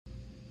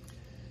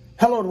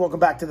Hello and welcome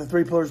back to the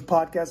Three Pillars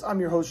Podcast. I'm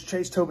your host,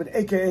 Chase Tobin,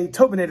 aka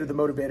Tobinator the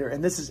Motivator,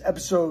 and this is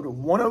episode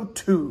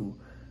 102,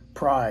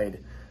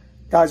 Pride.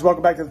 Guys,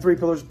 welcome back to the Three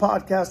Pillars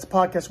Podcast, the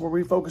podcast where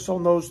we focus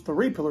on those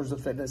three pillars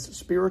of fitness: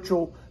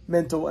 spiritual,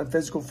 mental, and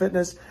physical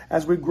fitness,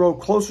 as we grow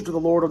closer to the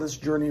Lord on this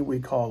journey we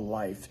call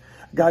life.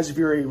 Guys, if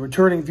you're a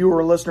returning viewer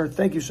or listener,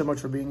 thank you so much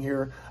for being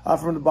here.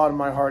 From the bottom of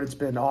my heart, it's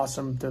been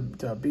awesome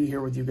to be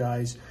here with you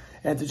guys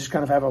and to just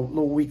kind of have a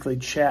little weekly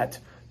chat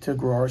to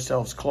grow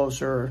ourselves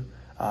closer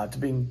to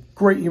being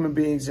great human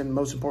beings, and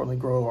most importantly,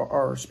 grow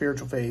our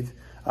spiritual faith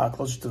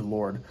closer to the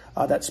Lord.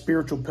 That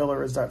spiritual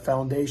pillar is that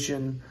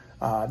foundation.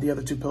 The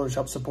other two pillars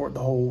help support the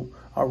whole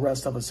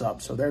rest of us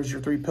up. So there's your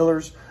three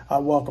pillars.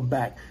 Welcome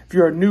back. If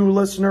you're a new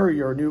listener,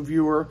 you're a new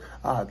viewer,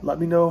 let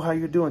me know how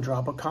you're doing.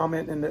 Drop a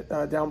comment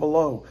down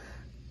below.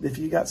 If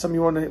you got something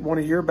you want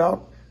to hear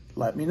about,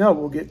 let me know.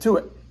 We'll get to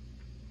it.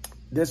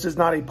 This is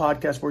not a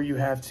podcast where you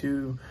have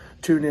to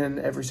tune in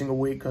every single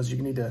week because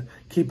you need to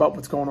keep up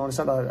what's going on. It's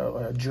not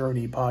a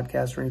journey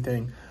podcast or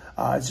anything.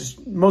 It's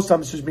just most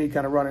times it's just me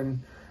kind of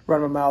running my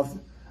mouth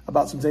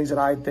about some things that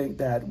I think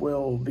that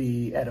will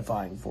be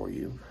edifying for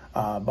you.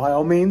 By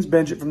all means,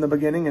 binge it from the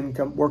beginning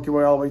and work your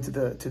way all the way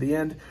to the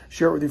end.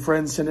 Share it with your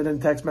friends. Send it in a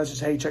text message.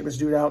 Hey, check this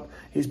dude out.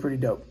 He's pretty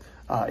dope.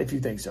 If you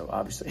think so,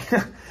 obviously.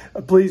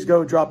 Please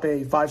go drop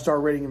a 5-star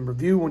rating and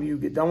review when you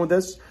get done with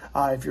this.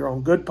 If you're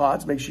on Good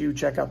Pods, make sure you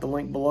check out the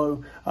link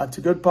below to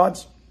Good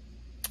Pods.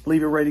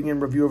 Leave a rating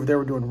and review over there.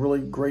 We're doing really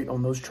great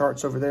on those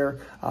charts over there.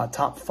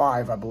 Top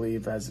 5, I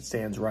believe, as it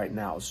stands right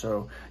now.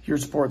 So your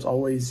support's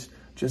always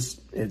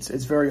just, it's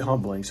very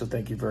humbling. So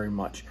thank you very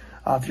much.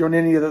 If you're on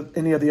any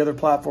of the other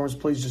platforms,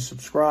 please just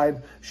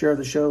subscribe, share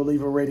the show,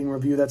 leave a rating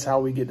review. That's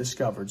how we get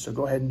discovered. So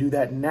go ahead and do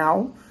that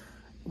now.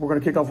 We're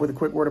going to kick off with a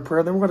quick word of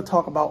prayer. Then we're going to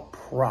talk about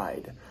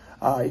pride.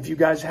 If you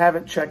guys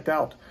haven't checked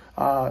out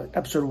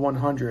episode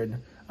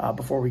 100,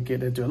 before we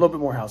get into a little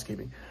bit more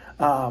housekeeping,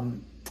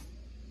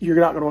 you're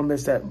not going to want to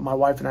miss that. My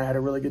wife and I had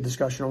a really good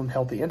discussion on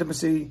healthy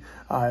intimacy.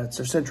 It's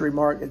our century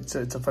mark. It's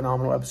a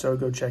phenomenal episode.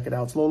 Go check it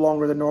out. It's a little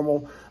longer than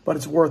normal, but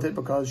it's worth it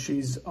because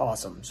she's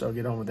awesome. So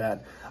get on with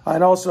that.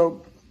 And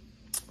also,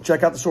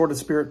 check out the Sword of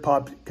the Spirit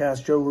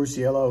podcast, Joe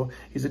Rusiello.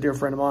 He's a dear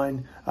friend of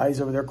mine. He's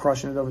over there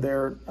crushing it over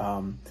there,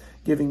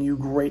 giving you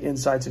great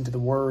insights into the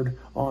Word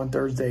on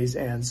Thursdays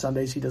and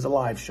Sundays. He does a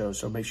live show,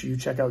 so make sure you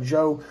check out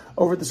Joe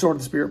over at the Sword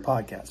of the Spirit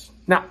podcast.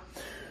 Now,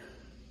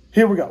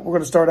 here we go. We're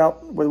going to start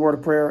out with a word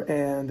of prayer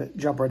and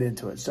jump right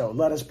into it. So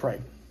let us pray.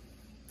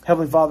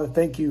 Heavenly Father,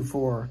 thank you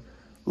for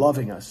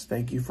loving us.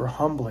 Thank you for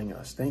humbling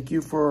us. Thank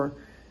you for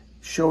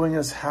showing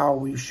us how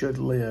we should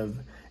live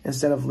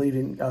instead of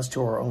leaving us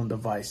to our own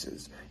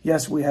devices.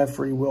 Yes, we have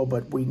free will,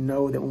 but we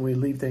know that when we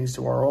leave things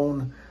to our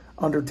own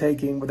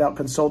undertaking without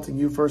consulting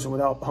you first and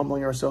without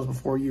humbling ourselves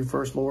before you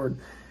first, Lord,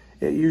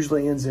 it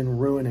usually ends in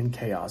ruin and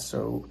chaos.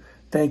 So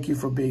thank you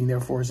for being there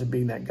for us and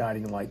being that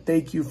guiding light.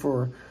 Thank you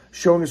for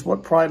showing us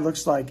what pride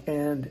looks like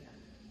and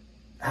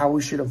how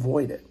we should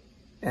avoid it,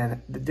 and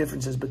the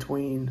differences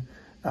between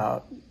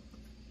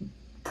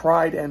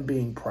pride and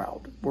being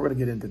proud. We're going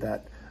to get into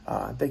that.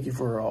 Thank you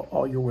for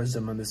all your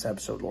wisdom on this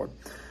episode, Lord.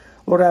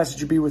 Lord, I ask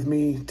that you be with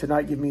me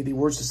tonight. Give me the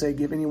words to say.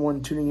 Give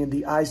anyone tuning in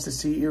the eyes to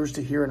see, ears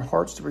to hear, and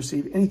hearts to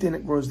receive anything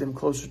that grows them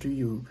closer to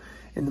you.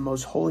 In the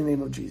most holy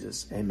name of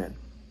Jesus, amen.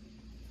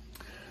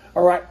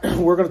 All right,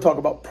 we're going to talk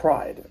about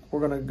pride. We're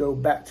going to go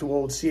back to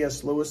old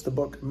C.S. Lewis, the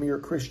book Mere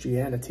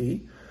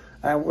Christianity.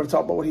 And we're going to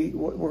talk about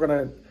we're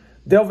going to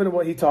delve into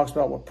what he talks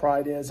about, what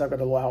pride is. I've got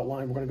a little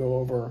outline we're going to go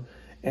over,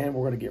 and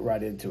we're going to get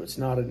right into it. It's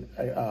not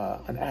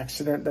an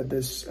accident that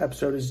this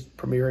episode is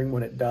premiering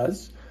when it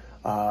does.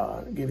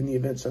 Given the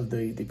events of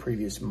the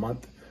previous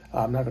month,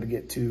 I'm not going to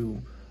get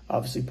too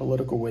obviously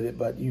political with it,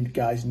 but you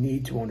guys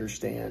need to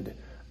understand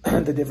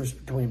the difference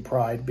between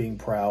pride, being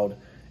proud,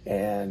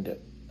 and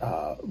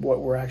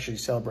what we're actually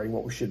celebrating,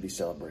 what we should be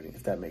celebrating,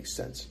 if that makes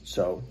sense.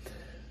 So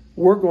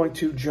we're going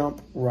to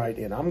jump right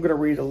in. I'm going to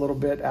read a little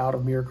bit out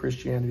of Mere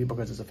Christianity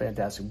because it's a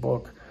fantastic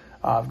book.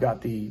 I've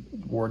got the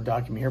Word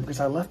document here because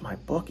I left my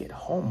book at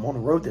home on the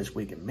road this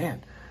week, and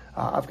man,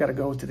 I've got to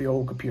go to the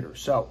old computer.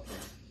 So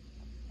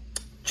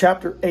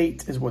Chapter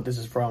 8 is what this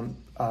is from.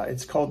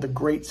 It's called The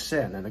Great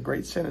Sin, and the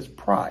great sin is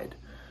pride.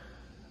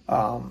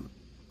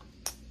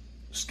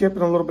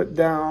 Skipping a little bit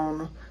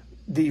down,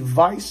 the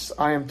vice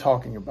I am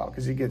talking about,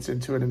 because he gets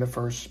into it in the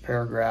first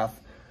paragraph,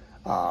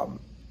 talking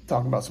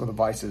about some of the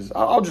vices.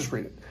 I'll just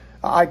read it.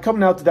 I come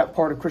now to that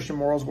part of Christian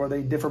morals where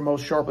they differ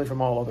most sharply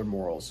from all other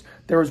morals.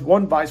 There is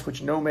one vice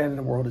which no man in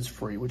the world is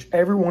free, which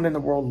everyone in the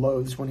world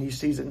loathes when he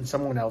sees it in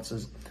someone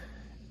else's,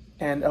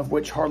 and of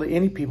which hardly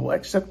any people,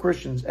 except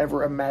Christians,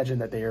 ever imagine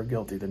that they are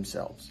guilty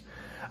themselves.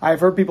 I have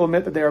heard people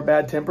admit that they are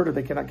bad-tempered, or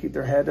they cannot keep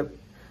their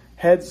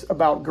heads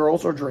about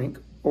girls or drink,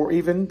 or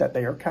even that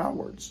they are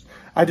cowards.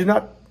 I do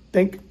not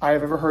think I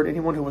have ever heard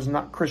anyone who was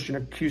not Christian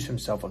accuse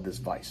himself of this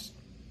vice.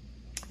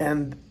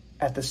 And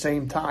at the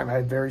same time, I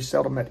have very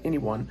seldom met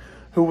anyone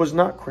who was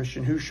not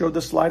Christian who showed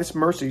the slightest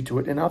mercy to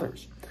it in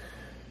others.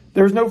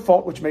 There is no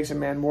fault which makes a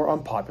man more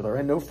unpopular,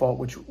 and no fault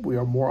which we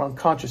are more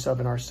unconscious of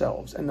in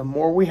ourselves. And the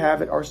more we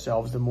have it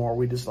ourselves, the more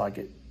we dislike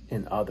it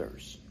in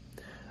others.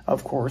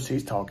 Of course,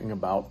 he's talking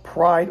about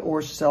pride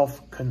or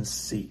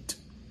self-conceit.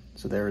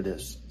 So there it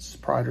is. It's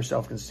pride or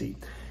self-conceit.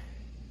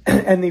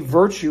 And the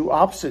virtue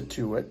opposite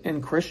to it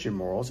in Christian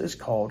morals is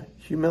called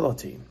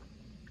humility.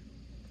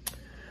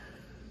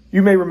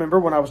 You may remember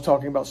when I was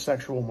talking about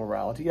sexual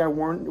morality, I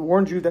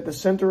warned you that the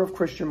center of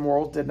Christian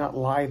morals did not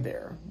lie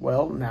there.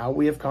 Well, now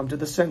we have come to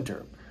the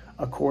center.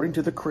 According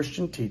to the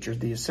Christian teachers,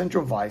 the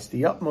essential vice,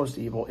 the utmost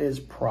evil, is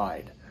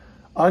pride.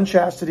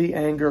 Unchastity,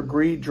 anger,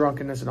 greed,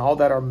 drunkenness, and all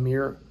that are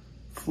mere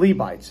flea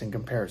bites in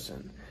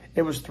comparison.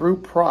 It was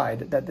through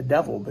pride that the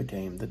devil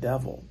became the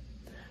devil.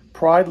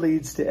 Pride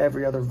leads to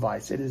every other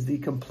vice. It is the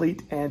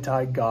complete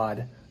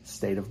anti-God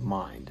state of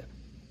mind.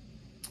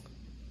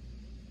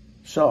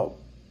 So,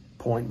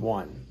 point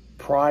 1,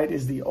 pride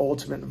is the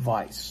ultimate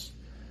vice.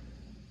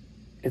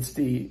 It's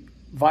the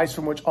vice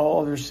from which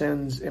all other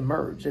sins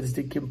emerge. It is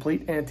the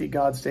complete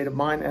anti-God state of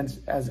mind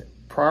as it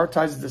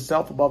prioritizes the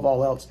self above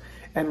all else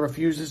and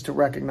refuses to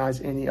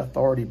recognize any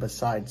authority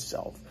besides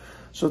self.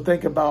 So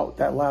think about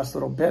that last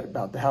little bit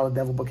about how the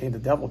devil became the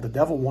devil. The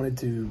devil wanted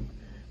to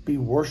be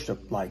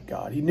worshipped like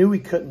God. He knew he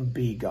couldn't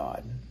be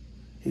God.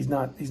 He's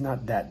not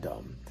that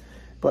dumb.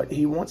 But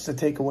he wants to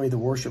take away the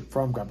worship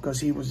from God because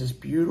he was this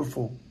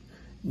beautiful,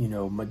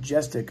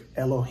 majestic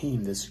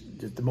Elohim,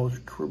 the most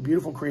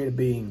beautiful created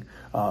being,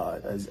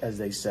 as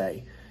they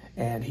say.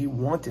 And he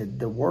wanted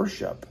the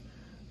worship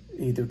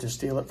either to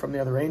steal it from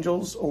the other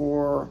angels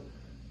or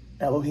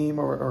Elohim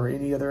or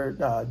any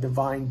other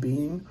divine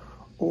being,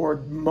 or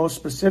most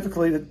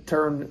specifically to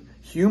turn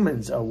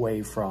humans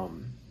away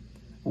from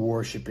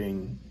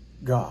worshiping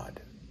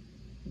God,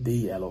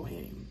 the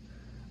Elohim,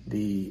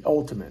 the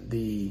ultimate,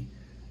 the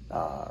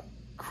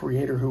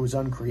creator who was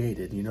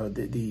uncreated,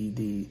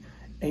 the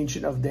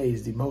Ancient of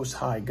Days, the Most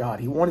High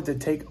God. He wanted to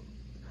take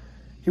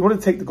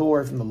the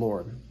glory from the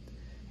Lord,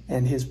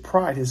 and his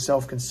pride, his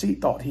self-conceit,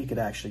 thought he could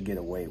actually get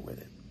away with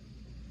it.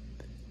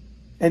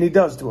 And he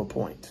does to a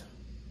point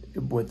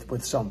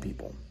with some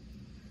people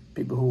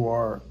who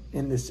are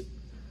in this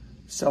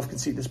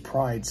self-conceit, this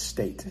pride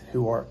state,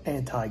 who are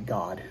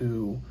anti-God,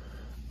 who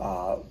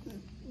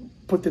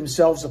put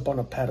themselves up on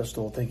a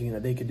pedestal thinking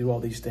that they can do all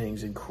these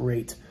things and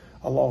create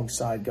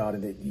alongside God,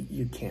 and that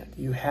you can't.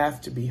 You have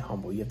to be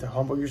humble. You have to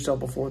humble yourself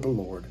before the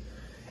Lord.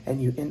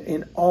 And you,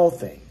 in all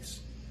things,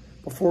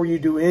 before you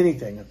do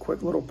anything, a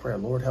quick little prayer.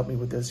 Lord, help me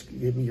with this.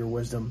 Give me your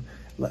wisdom.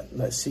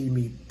 Let see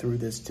me through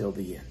this till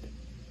the end.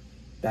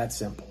 That's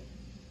simple.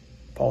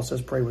 Paul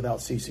says pray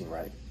without ceasing,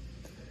 right?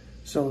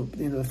 So,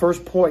 the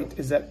first point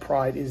is that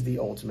pride is the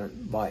ultimate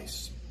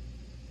vice.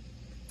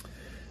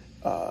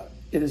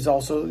 It is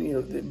also,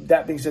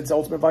 that being said, the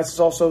ultimate vice is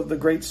also the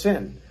great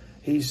sin.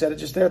 He said it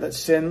just there, that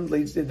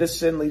this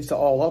sin leads to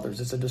all others.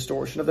 It's a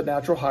distortion of the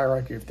natural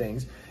hierarchy of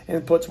things, and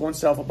it puts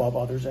oneself above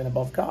others and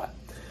above God.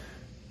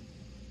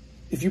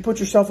 If you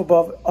put yourself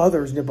above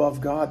others and above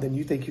God, then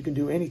you think you can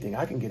do anything.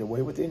 I can get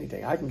away with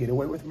anything. I can get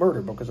away with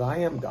murder because I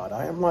am God.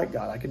 I am like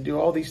God. I can do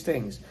all these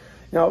things.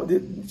 Now,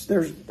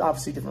 there's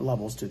obviously different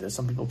levels to this.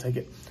 Some people take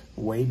it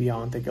way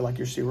beyond, think like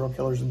your serial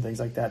killers and things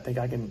like that. Think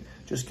I can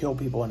just kill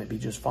people and it'd be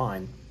just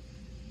fine.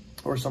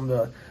 Or some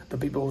of the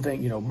people who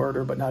think,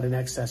 murder but not in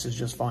excess is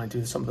just fine too.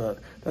 That's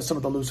some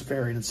of the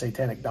Luciferian and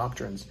satanic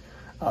doctrines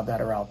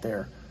that are out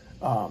there.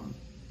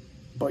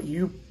 But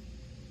you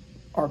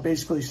are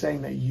basically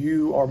saying that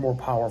you are more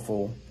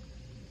powerful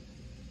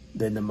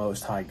than the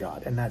Most High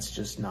God, and that's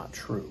just not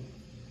true.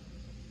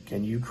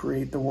 Can you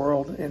create the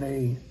world in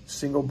a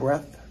single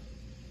breath?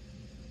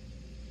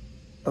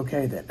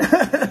 Okay, then.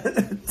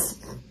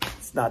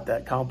 It's not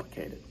that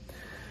complicated.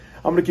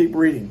 I'm going to keep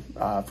reading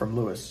from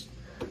Lewis.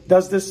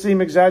 Does this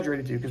seem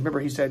exaggerated to you? Because remember,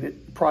 he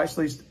said pride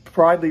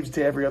leads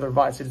to every other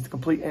vice. It is the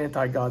complete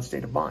anti-God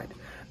state of mind.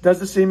 Does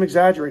this seem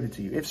exaggerated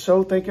to you? If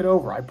so, think it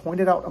over. I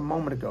pointed out a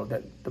moment ago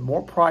that the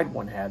more pride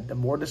one had, the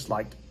more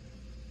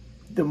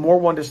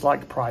one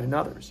disliked pride in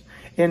others.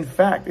 In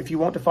fact, if you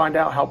want to find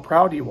out how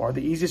proud you are,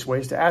 the easiest way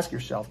is to ask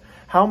yourself,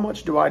 how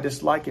much do I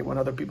dislike it when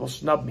other people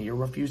snub me or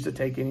refuse to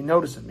take any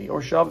notice of me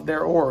or shove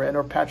their oar in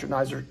or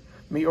patronize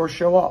me or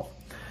show off?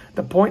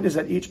 The point is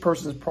that each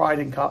person's pride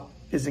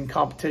is in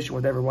competition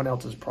with everyone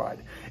else's pride.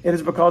 It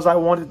is because I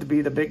wanted to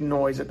be the big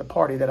noise at the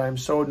party that I am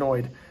so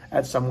annoyed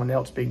at someone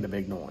else being the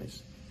big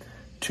noise.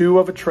 Two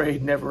of a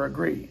trade never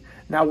agree.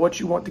 Now,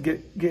 what you want to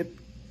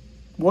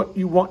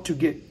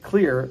get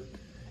clear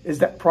is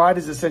that pride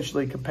is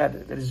essentially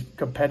competitive. It is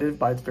competitive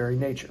by its very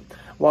nature,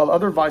 while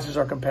other vices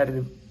are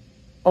competitive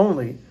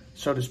only,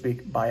 so to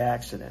speak, by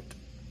accident.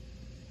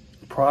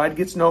 Pride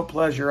gets no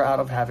pleasure out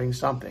of having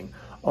something,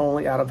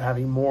 only out of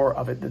having more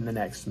of it than the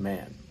next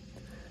man.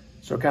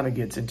 So it kind of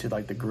gets into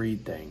like the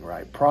greed thing,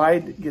 right?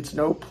 Pride gets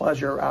no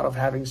pleasure out of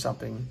having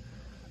something.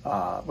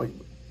 We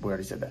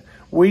already said that.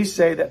 We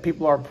say that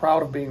people are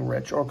proud of being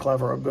rich or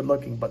clever or good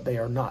looking, but they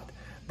are not.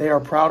 They are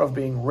proud of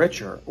being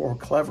richer or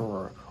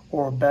cleverer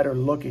or better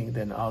looking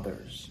than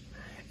others.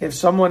 If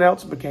someone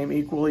else became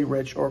equally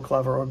rich or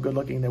clever or good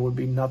looking, there would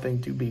be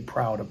nothing to be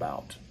proud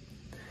about.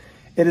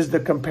 It is the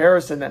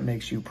comparison that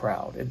makes you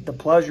proud, the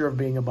pleasure of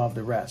being above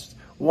the rest.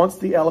 Once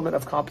the element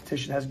of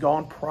competition has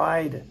gone,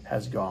 pride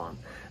has gone.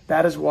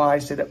 That is why I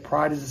say that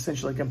pride is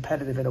essentially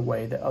competitive in a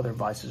way that other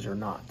vices are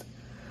not.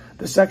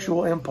 The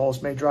sexual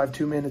impulse may drive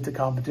two men into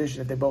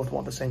competition if they both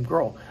want the same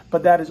girl,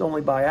 but that is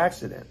only by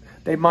accident.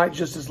 They might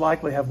just as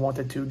likely have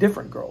wanted two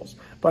different girls.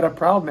 But a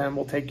proud man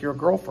will take your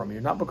girl from you,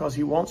 not because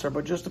he wants her,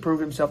 but just to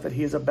prove himself that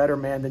he is a better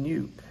man than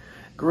you.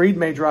 Greed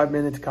may drive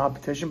men into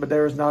competition, but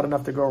there is not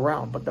enough to go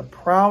around. But the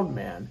proud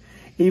man,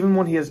 even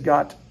when he has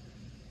got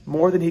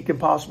more than he can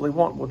possibly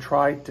want, will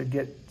try to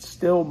get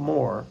still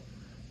more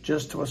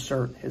just to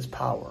assert his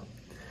power.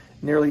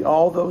 Nearly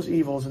all those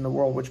evils in the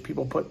world which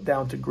people put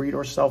down to greed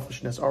or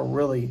selfishness are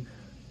really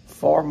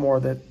far more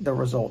than the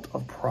result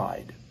of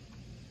pride.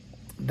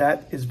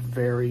 That is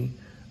very,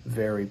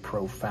 very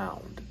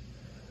profound.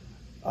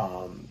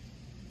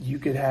 You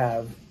could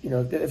have,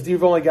 if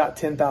you've only got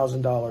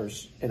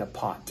 $10,000 in a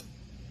pot,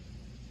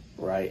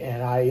 right?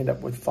 And I end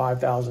up with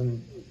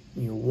 $5,001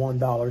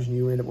 and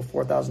you end up with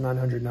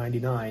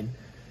 $4,999.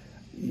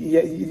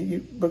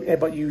 Yeah,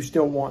 but you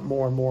still want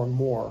more and more and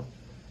more,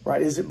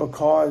 right? Is it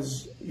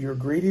because you're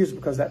greedy? Is it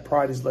because that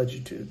pride has led you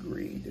to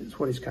greed? Is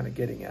what he's kind of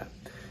getting at.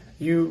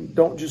 You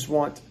don't just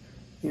want,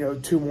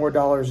 $2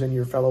 more in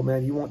your fellow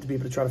man. You want to be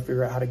able to try to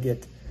figure out how to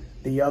get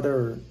the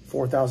other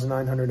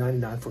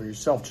 $4,999 for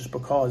yourself, just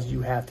because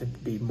you have to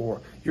be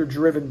more. You're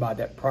driven by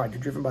that pride.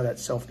 You're driven by that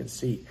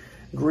self-conceit.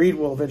 Greed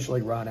will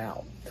eventually run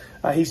out.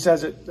 He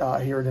says it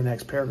here in the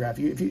next paragraph.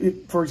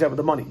 For example,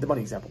 the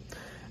money example.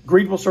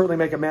 Greed will certainly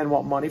make a man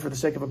want money for the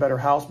sake of a better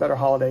house, better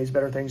holidays,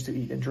 better things to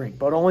eat and drink,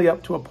 but only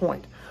up to a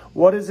point.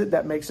 What is it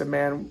that makes a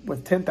man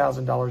with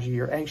 $10,000 a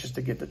year anxious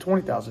to get the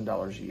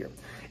 $20,000 a year?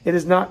 It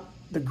is not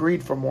the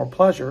greed for more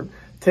pleasure.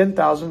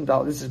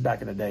 $10,000, this is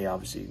back in the day,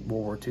 obviously,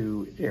 World War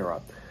II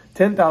era.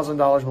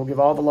 $10,000 will give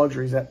all the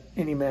luxuries that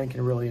any man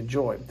can really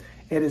enjoy.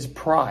 It is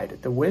pride,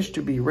 the wish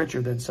to be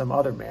richer than some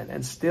other man,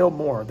 and still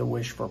more the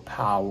wish for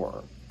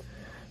power.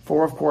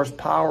 For, of course,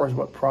 power is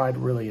what pride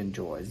really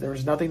enjoys. There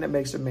is nothing that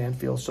makes a man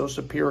feel so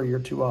superior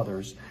to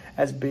others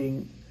as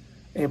being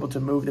able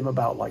to move them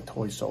about like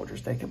toy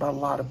soldiers. Think about a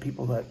lot of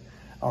people that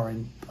are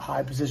in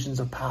high positions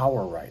of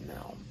power right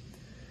now.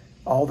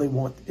 All they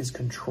want is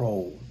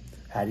control.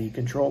 How do you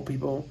control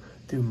people?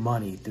 Through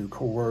money, through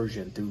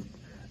coercion, through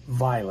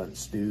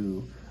violence,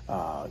 through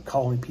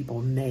calling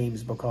people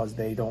names because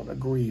they don't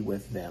agree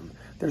with them.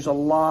 There's a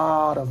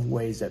lot of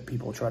ways that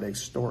people try to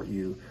extort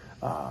you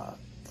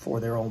for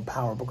their own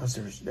power because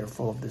they're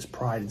full of this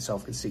pride and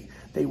self-conceit.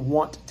 They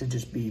want to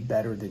just be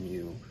better than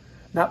you.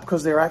 Not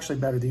because they're actually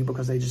better than you,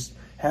 because they just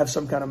have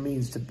some kind of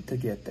means to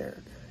get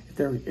there.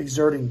 They're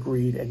exerting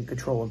greed and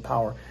control and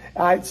power.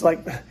 It's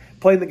like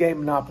playing the game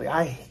Monopoly.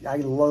 I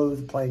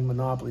loathe playing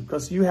Monopoly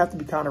because you have to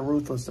be kind of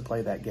ruthless to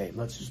play that game.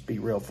 Let's just be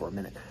real for a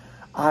minute.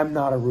 I'm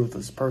not a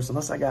ruthless person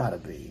unless I gotta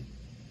be.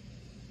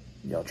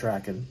 Y'all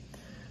tracking?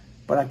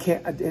 But I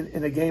can't,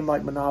 in a game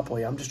like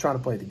Monopoly, I'm just trying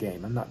to play the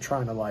game. I'm not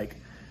trying to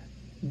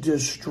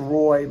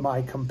destroy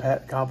my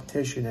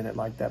competition in it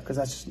like that, because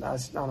that's just not, I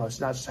don't know,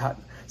 it's not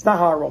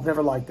how I roll. I've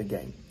never liked the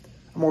game.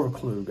 I'm more of a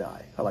Clue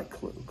guy. I like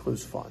Clue.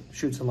 Clue's fun.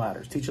 Shoots and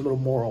ladders. Teach a little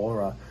moral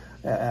or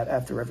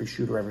after every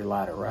shoot or every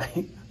ladder,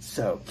 right?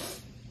 So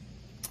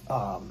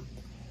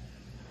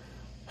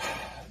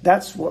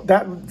that's what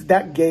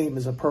that game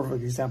is a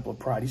perfect example of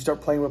pride. You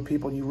start playing with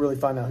people and you really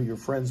find out who your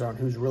friends are and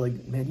who's really,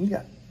 man,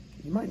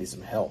 you might need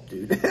some help,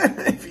 dude.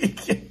 If you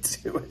get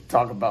to it.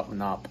 Talk about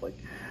Monopoly.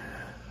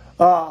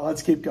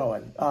 Let's keep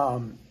going.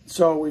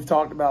 So we've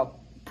talked about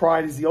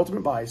pride is the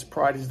ultimate vice.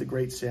 Pride is the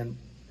great sin.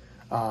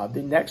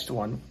 The next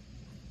one,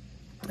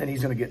 and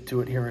he's going to get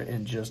to it here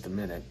in just a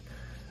minute.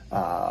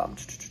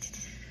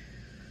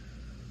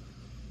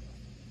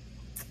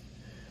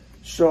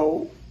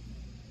 So,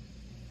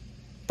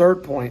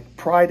 third point,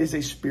 pride is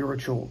a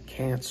spiritual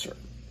cancer.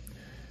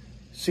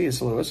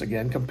 C.S. Lewis,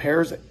 again,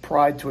 compares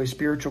pride to a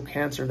spiritual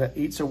cancer that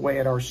eats away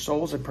at our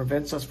souls and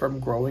prevents us from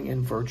growing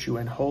in virtue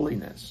and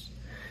holiness.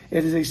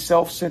 It is a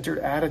self-centered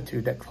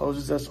attitude that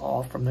closes us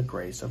off from the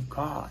grace of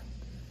God.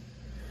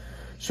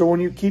 So when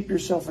you keep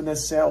yourself in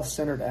this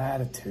self-centered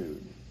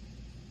attitude,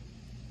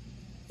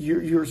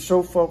 you're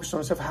so focused on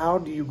yourself. How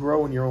do you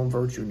grow in your own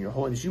virtue and your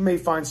holiness? You may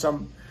find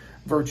some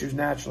virtues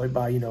naturally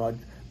by,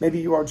 maybe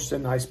you are just a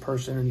nice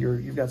person and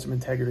you've got some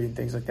integrity and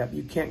things like that. But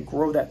you can't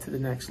grow that to the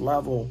next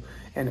level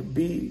and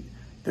be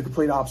the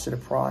complete opposite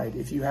of pride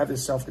if you have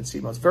this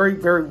self-conceit. It's very,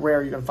 very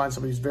rare you're going to find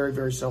somebody who's very,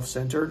 very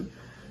self-centered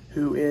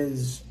who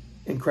is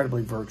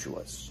incredibly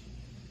virtuous,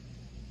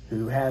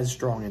 who has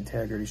strong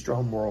integrity,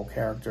 strong moral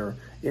character,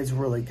 is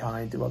really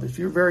kind to others. If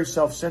you're very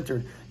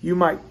self-centered, you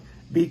might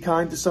be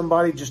kind to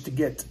somebody just to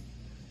get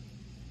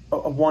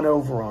a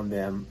one-over on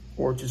them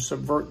or to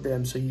subvert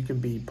them so you can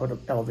be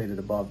elevated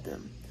above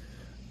them.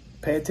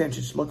 Pay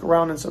attention. Just look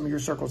around in some of your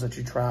circles that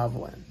you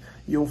travel in.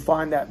 You'll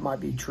find that might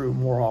be true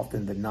more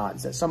often than not,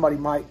 is that somebody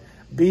might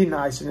be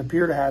nice and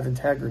appear to have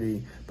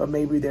integrity, but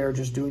maybe they're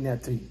just doing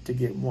that to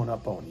get one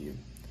up on you.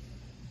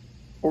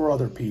 or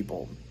other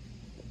people.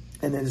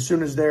 And then as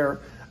soon as they're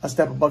a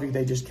step above you,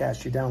 they just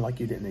cast you down like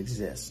you didn't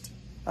exist.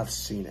 I've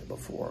seen it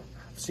before.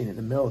 I've seen it in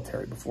the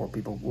military before.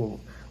 People will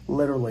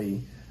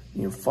literally,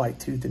 fight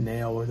tooth and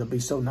nail, or they'll be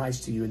so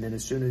nice to you, and then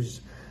as soon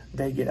as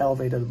they get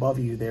elevated above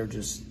you, they're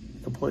just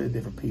completely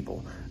different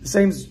people. The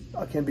same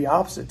can be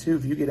opposite too.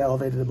 If you get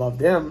elevated above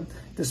them,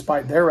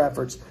 despite their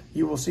efforts,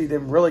 you will see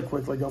them really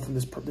quickly go from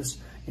this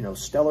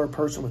stellar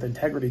person with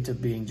integrity to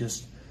being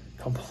just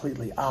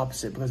completely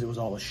opposite because it was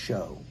all a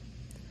show.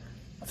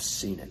 I've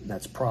seen it, and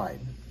that's pride.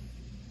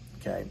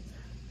 Okay?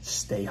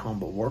 Stay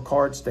humble. Work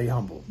hard, stay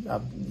humble.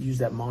 I've used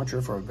that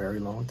mantra for a very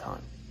long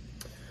time.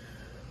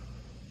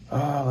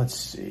 Let's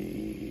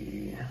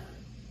see.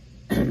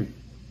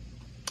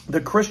 The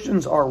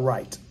Christians are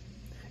right.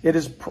 It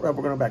is, we're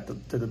going back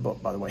to the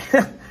book, by the way.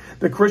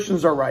 The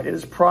Christians are right. It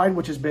is pride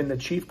which has been the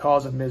chief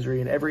cause of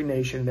misery in every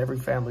nation and every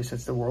family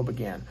since the world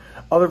began.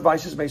 Other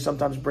vices may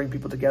sometimes bring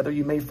people together.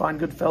 You may find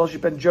good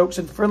fellowship and jokes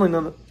and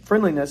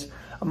friendliness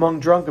among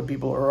drunken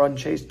people or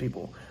unchaste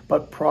people.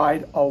 But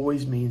pride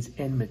always means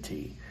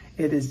enmity.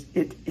 It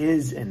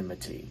is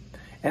enmity.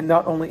 And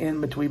not only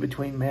enmity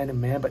between man and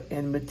man, but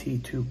enmity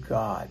to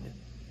God.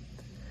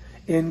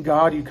 In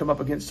God, you come up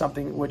against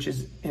something which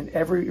is in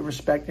every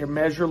respect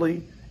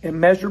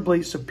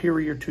immeasurably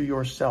superior to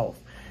yourself.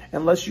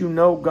 Unless you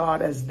know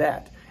God as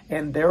that,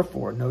 and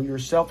therefore know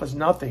yourself as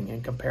nothing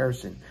in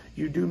comparison,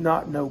 you do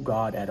not know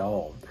God at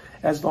all.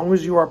 As long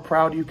as you are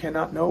proud, you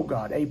cannot know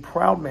God. A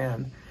proud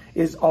man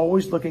is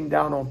always looking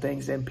down on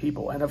things and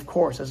people. And of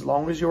course, as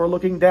long as you are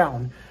looking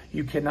down,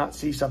 you cannot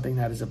see something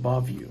that is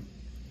above you.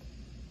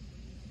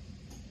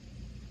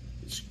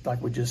 It's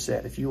like we just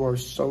said, if you are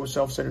so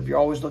self-centered, if you're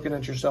always looking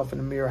at yourself in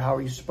the mirror, how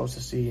are you supposed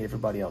to see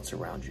everybody else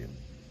around you?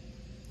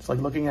 It's like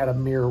looking at a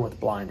mirror with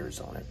blinders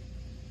on it.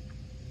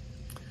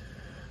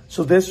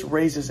 So this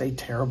raises a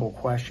terrible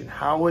question.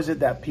 How is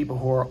it that people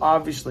who are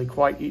obviously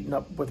quite eaten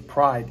up with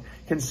pride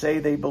can say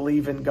they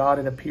believe in God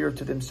and appear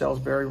to themselves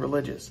very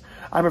religious?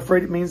 I'm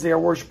afraid it means they are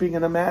worshiping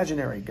an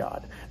imaginary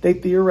God. They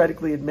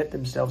theoretically admit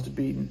themselves to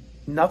be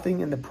nothing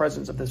in the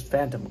presence of this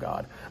phantom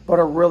God, but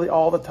are really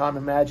all the time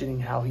imagining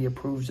how he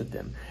approves of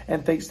them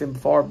and thinks them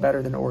far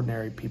better than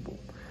ordinary people.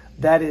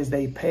 That is,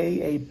 they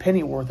pay a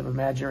pennyworth of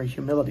imaginary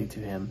humility to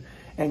him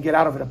and get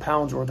out of it a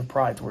pound's worth of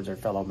pride towards their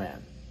fellow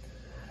man.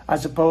 I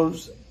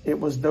suppose it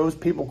was those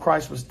people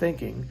Christ was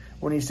thinking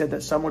when he said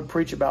that some would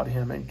preach about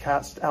him and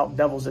cast out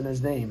devils in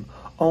his name,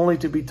 only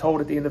to be told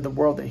at the end of the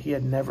world that he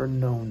had never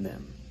known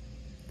them.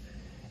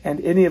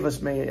 And any of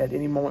us may at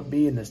any moment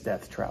be in this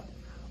death trap.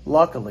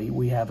 Luckily,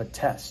 we have a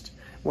test.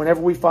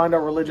 Whenever we find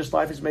our religious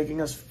life is making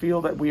us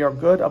feel that we are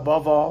good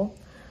above all,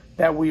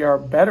 that we are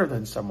better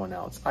than someone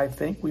else, I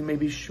think we may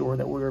be sure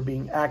that we are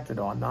being acted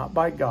on, not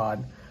by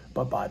God,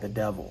 but by the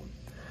devil.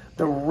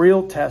 The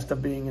real test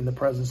of being in the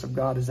presence of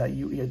God is that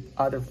you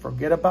either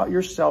forget about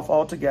yourself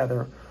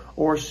altogether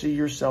or see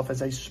yourself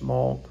as a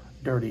small,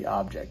 dirty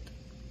object.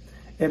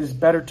 It is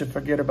better to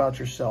forget about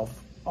yourself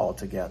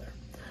altogether.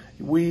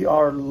 We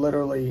are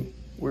literally,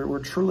 we're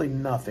truly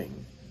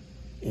nothing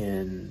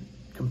in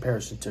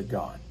comparison to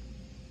God.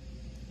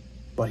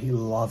 But he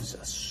loves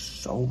us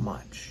so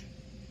much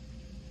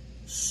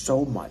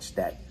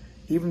that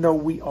even though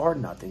we are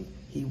nothing,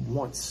 he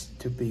wants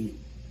to be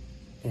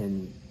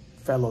in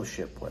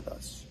fellowship with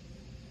us.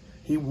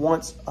 He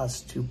wants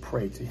us to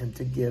pray to him,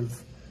 to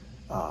give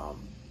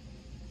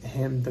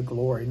him the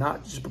glory,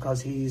 not just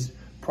because he's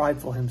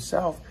prideful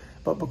himself,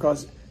 but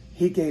because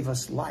he gave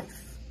us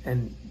life.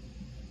 And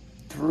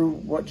through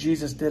what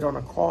Jesus did on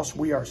the cross,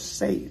 we are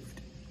saved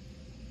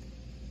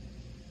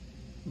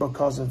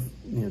because of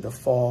the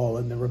fall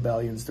and the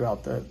rebellions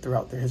throughout the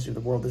history of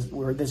the world.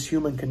 We're this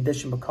human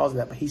condition because of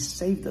that, but he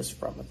saved us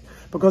from it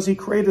because he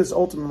created us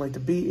ultimately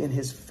to be in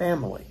his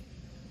family.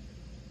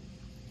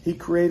 He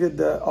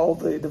created all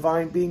the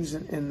divine beings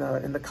in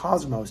the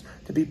cosmos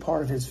to be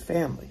part of his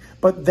family.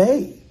 But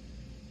they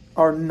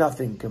are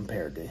nothing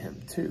compared to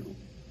him too.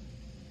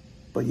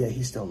 But yet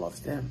he still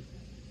loves them.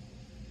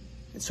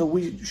 And so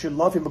we should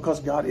love him because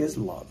God is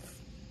love.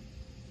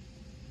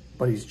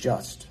 But he's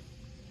just.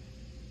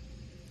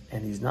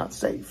 And he's not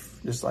safe.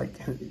 Just like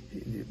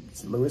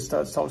Lewis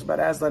talks about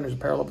Aslan. There's a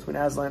parallel between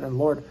Aslan and the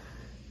Lord.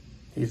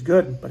 He's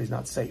good, but he's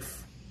not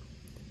safe.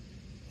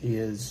 He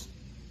is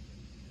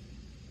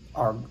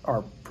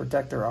our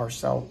protector, our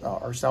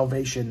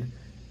salvation.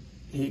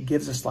 He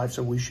gives us life,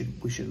 so we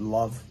should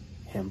love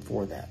him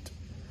for that.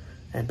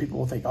 And people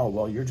will think, oh,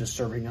 well, you're just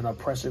serving an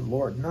oppressive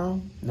Lord.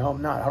 No,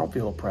 I'm not. I don't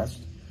feel oppressed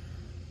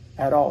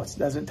at all. It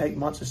doesn't take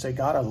much to say,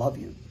 God, I love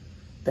you.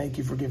 Thank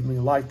you for giving me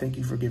life. Thank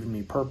you for giving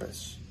me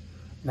purpose.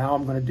 Now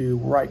I'm going to do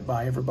right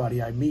by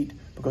everybody I meet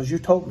because you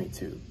told me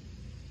to.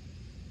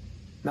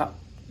 Not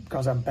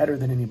because I'm better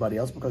than anybody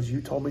else, because you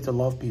told me to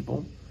love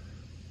people.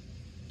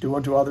 Do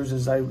unto others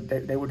as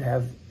they would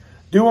have.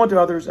 Do unto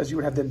others as you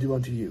would have them do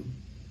unto you.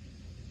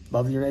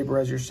 Love your neighbor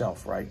as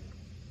yourself, right?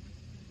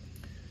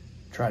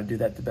 Try to do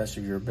that to the best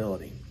of your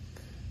ability.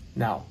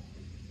 Now,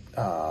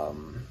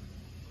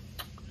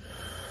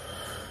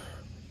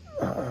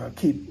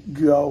 keep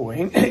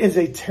going. It is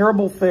a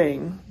terrible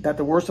thing that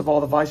the worst of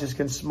all the vices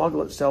can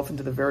smuggle itself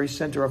into the very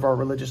center of our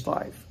religious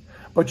life.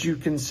 But you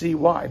can see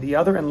why. The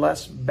other and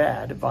less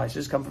bad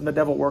vices come from the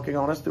devil working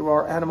on us through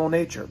our animal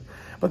nature.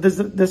 But this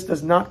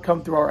does not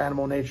come through our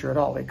animal nature at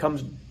all. It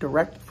comes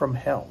direct from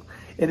hell.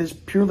 It is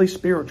purely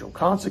spiritual.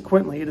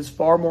 Consequently, it is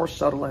far more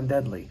subtle and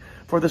deadly.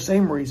 For the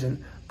same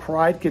reason,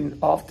 pride can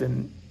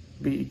often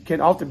be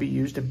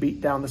used to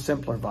beat down the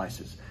simpler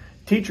vices.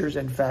 Teachers,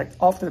 in fact,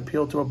 often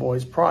appeal to a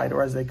boy's pride,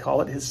 or as they call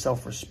it, his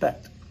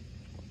self-respect,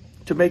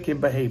 to make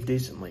him behave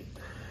decently.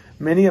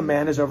 Many a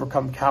man has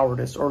overcome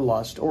cowardice or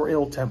lust or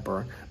ill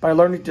temper by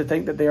learning to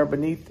think that they are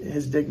beneath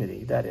his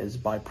dignity, that is,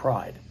 by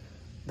pride.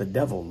 The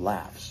devil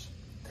laughs.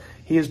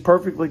 He is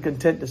perfectly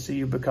content to see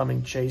you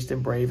becoming chaste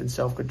and brave and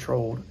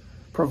self-controlled,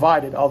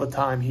 provided all the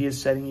time he is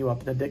setting you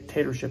up in a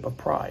dictatorship of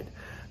pride,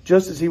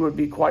 just as he would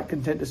be quite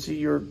content to see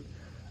your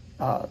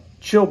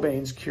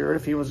chilblains cured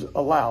if he was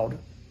allowed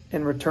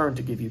in return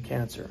to give you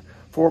cancer.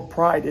 For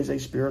pride is a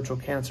spiritual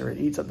cancer. It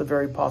eats up the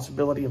very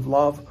possibility of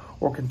love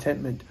or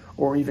contentment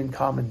or even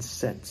common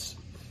sense.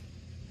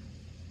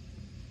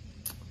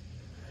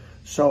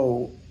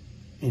 So,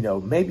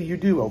 maybe you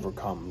do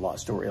overcome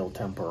lust or ill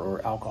temper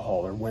or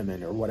alcohol or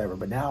women or whatever,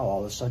 but now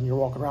all of a sudden you're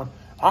walking around,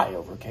 I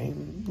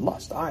overcame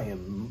lust. I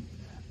am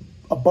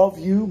above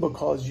you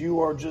because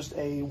you are just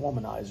a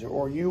womanizer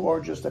or you are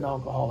just an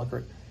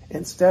alcoholic.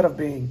 Instead of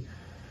being,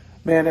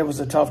 man, it was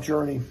a tough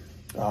journey.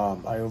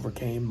 I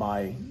overcame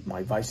my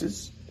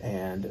vices,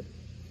 and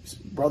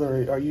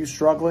brother, are you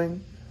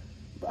struggling?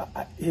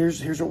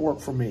 Here's what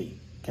worked for me.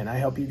 Can I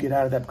help you get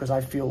out of that? Because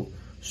I feel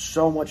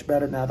so much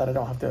better now that I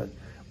don't have to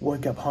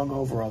wake up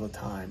hungover all the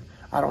time.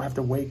 I don't have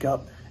to wake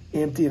up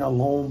empty and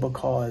alone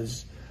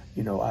because,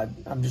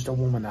 I'm just a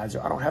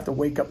womanizer. I don't have to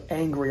wake up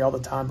angry all the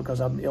time because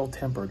I'm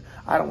ill-tempered.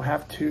 I don't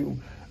have to,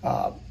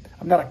 I'm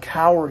not a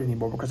coward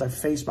anymore because I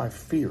face my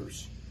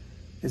fears.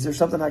 Is there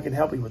something I can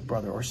help you with,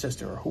 brother or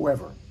sister or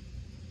whoever?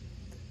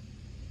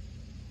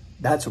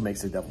 That's what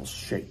makes the devil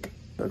shake,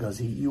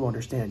 because you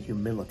understand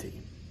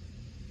humility.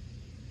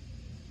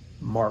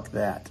 Mark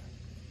that.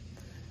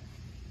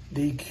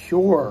 The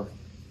cure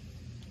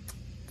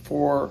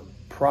for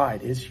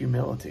pride is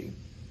humility.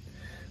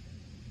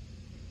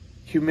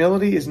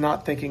 Humility is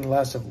not thinking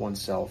less of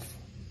oneself,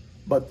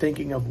 but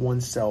thinking of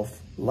oneself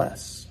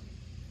less.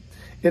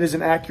 It is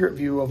an accurate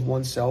view of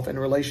oneself in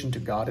relation to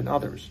God and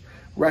others,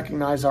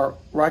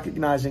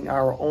 recognizing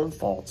our own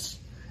faults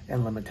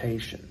and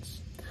limitations.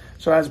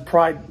 So as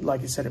pride,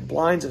 like I said, it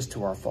blinds us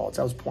to our faults.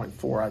 That was point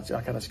 4. I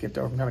kind of skipped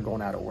over. I'm kind of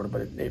going out of order,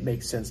 but it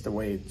makes sense the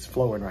way it's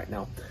flowing right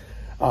now.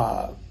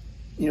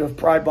 If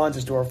pride blinds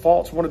us to our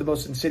faults, one of the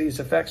most insidious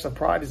effects of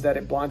pride is that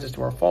it blinds us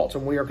to our faults.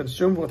 When we are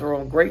consumed with our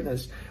own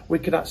greatness, we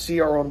cannot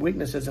see our own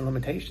weaknesses and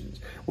limitations.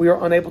 We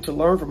are unable to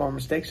learn from our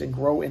mistakes and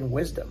grow in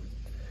wisdom.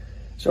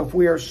 So if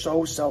we are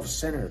so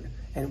self-centered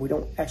and we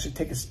don't actually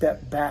take a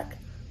step back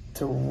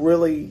to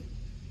really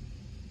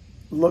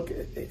look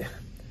at it,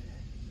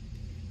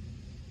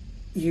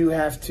 you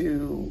have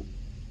to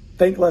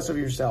think less of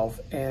yourself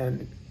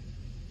and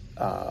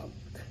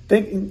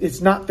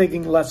it's not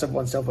thinking less of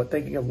oneself, but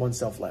thinking of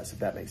oneself less, if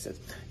that makes sense.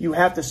 You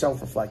have to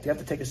self-reflect. You have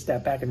to take a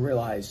step back and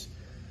realize,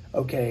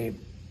 okay,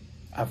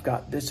 I've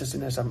got this,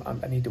 and this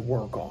I need to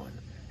work on.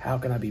 How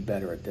can I be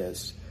better at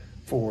this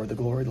for the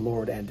glory of the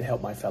Lord and to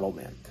help my fellow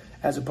men?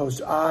 As opposed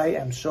to, I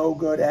am so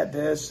good at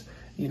this,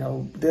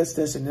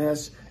 this, and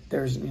this.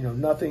 There's,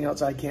 nothing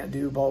else I can't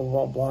do, blah,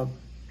 blah, blah, blah.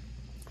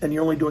 And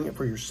you're only doing it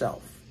for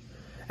yourself.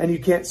 And you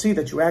can't see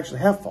that you actually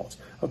have faults.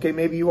 Okay,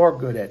 maybe you are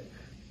good at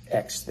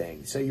X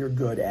thing. So you're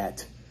good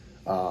at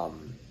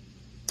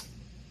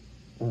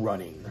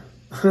running.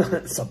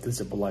 Something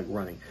simple like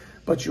running.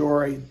 But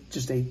you're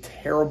just a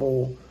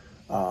terrible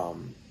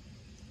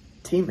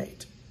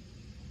teammate.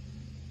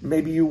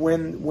 Maybe you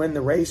win the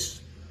race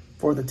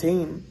for the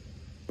team,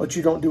 but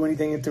you don't do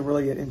anything to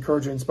really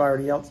encourage or inspire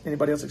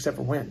anybody else except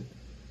for win.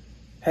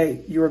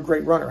 Hey, you're a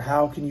great runner.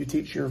 How can you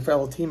teach your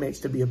fellow teammates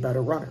to be a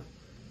better runner?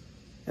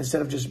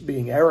 Instead of just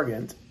being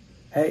arrogant,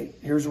 hey,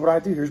 here's what I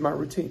do. Here's my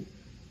routine.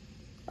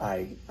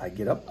 I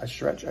get up, I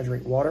stretch, I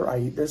drink water, I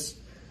eat this.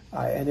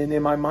 And then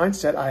in my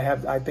mindset,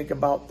 I think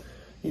about,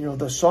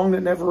 the song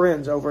that never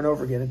ends over and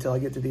over again until I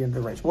get to the end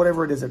of the race.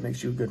 Whatever it is that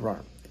makes you a good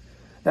runner.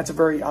 That's a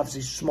very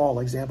obviously small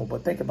example,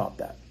 but think about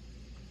that.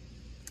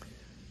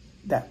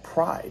 That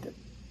pride,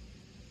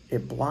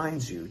 it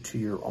blinds you to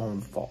your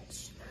own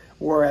faults.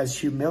 Whereas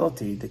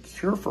humility, the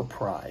cure for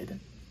pride,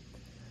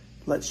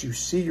 lets you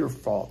see your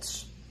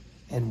faults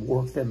and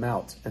work them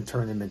out and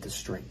turn them into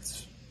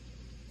strengths,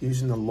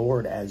 using the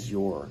Lord as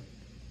your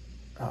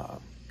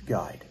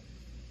guide.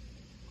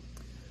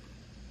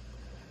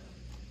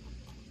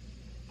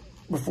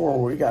 Before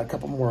we got a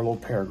couple more little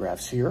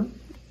paragraphs here.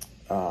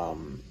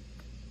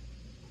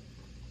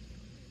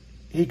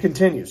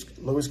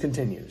 Lewis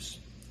continues.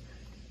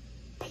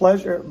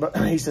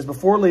 He says,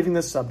 before leaving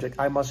this subject,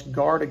 I must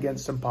guard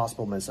against some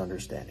possible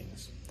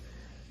misunderstandings.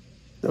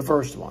 The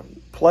first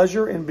one,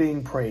 pleasure in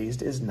being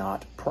praised is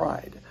not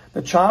pride,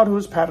 The child who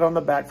is patted on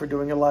the back for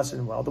doing a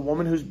lesson well, the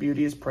woman whose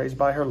beauty is praised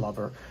by her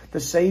lover, the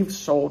saved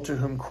soul to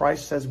whom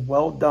Christ says,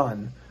 "Well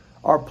done,"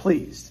 are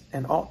pleased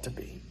and ought to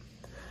be.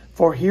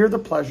 For here the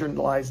pleasure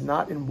lies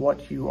not in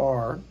what you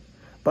are,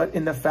 but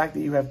in the fact that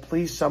you have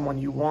pleased someone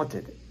you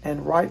wanted,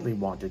 and rightly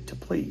wanted, to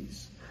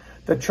please.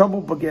 The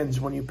trouble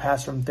begins when you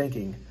pass from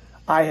thinking,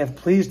 "I have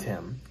pleased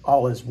him,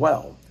 all is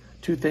well,"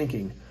 to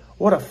thinking,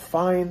 "What a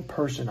fine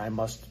person I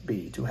must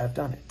be to have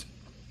done it."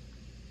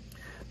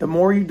 The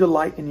more you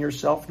delight in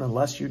yourself and the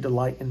less you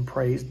delight in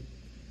praise,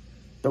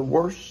 the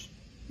worse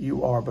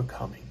you are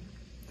becoming.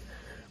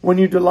 When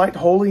you delight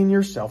wholly in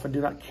yourself and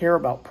do not care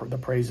about the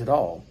praise at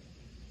all,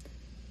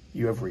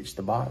 you have reached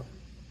the bottom.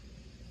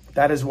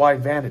 That is why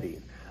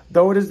vanity,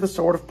 though it is the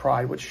sort of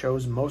pride which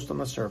shows most on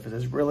the surface,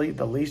 is really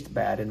the least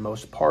bad and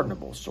most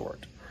pardonable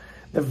sort.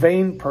 The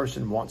vain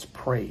person wants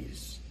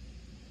praise,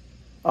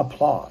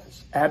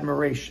 applause,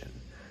 admiration,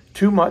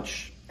 too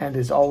much, and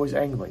is always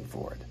angling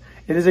for it.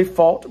 It is a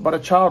fault, but a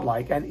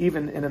childlike, and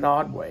even in an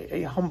odd way,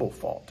 a humble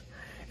fault.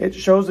 It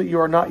shows that you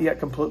are not yet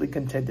completely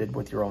contented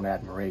with your own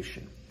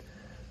admiration.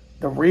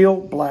 The real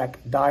black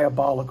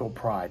diabolical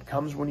pride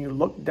comes when you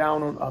look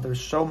down on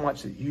others so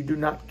much that you do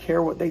not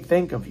care what they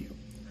think of you.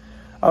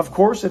 Of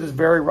course, it is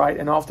very right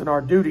and often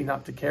our duty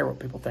not to care what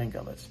people think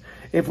of us,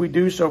 if we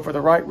do so for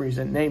the right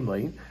reason,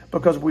 namely,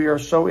 because we are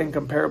so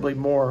incomparably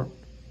more,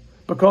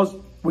 because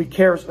we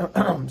care,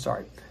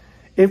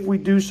 if we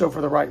do so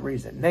for the right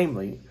reason,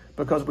 namely,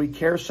 because we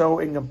care so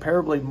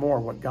incomparably more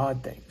what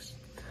God thinks.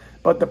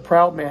 But the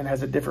proud man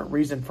has a different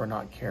reason for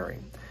not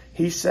caring.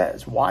 He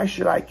says, "Why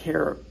should I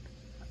care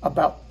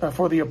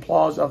for the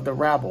applause of the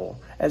rabble,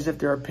 as if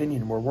their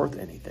opinion were worth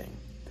anything?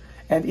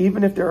 And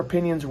even if their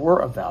opinions were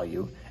of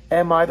value,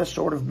 am I the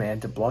sort of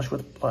man to blush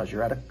with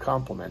pleasure at a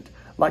compliment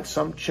like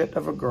some chit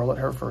of a girl at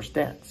her first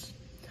dance?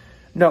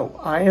 No,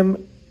 I am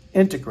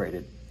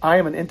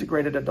an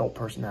integrated adult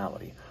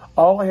personality.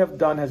 All I have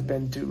done has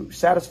been to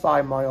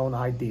satisfy my own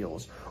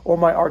ideals, or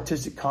my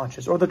artistic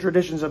conscience, or the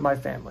traditions of my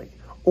family,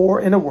 or,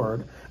 in a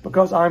word,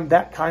 because I'm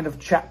that kind of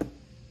chap."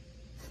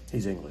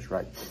 He's English,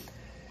 right?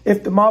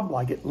 "If the mob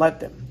like it, let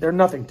them. They're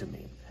nothing to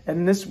me." And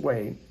in this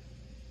way,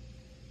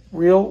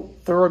 real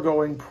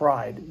thoroughgoing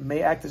pride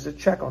may act as a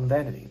check on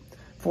vanity.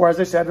 For, as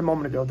I said a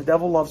moment ago, the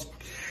devil loves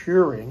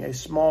curing a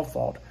small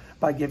fault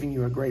by giving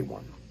you a great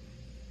one.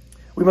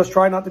 We must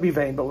try not to be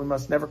vain, but we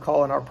must never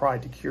call on our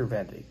pride to cure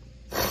vanity.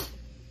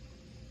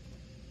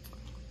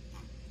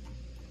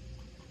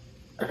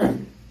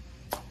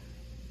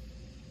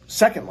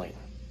 Secondly,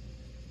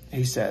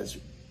 he says,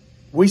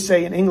 we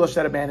say in English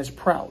that a man is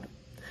proud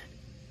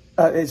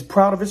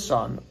of his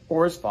son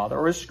or his father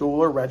or his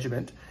school or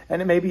regiment,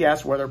 and it may be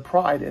asked whether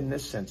pride in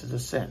this sense is a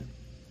sin.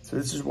 So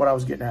this is what I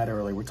was getting at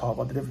earlier. We're talking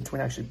about the difference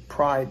between actually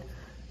pride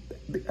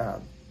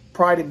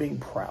and being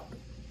proud,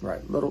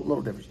 right?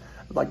 Little difference.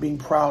 Like being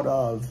proud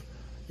of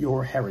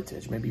your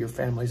heritage. Maybe your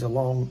family's a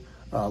long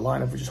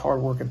line of just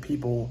hardworking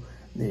people.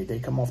 They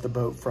come off the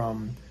boat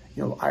from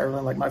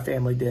Ireland, like my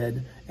family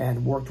did,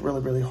 and worked really,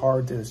 really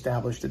hard to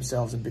establish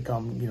themselves and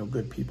become,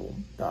 good people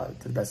to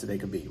the best that they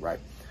could be, right?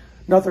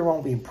 Nothing wrong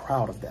with being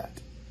proud of that,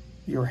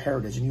 your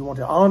heritage, and you want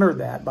to honor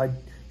that by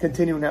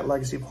continuing that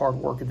legacy of hard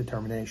work and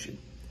determination,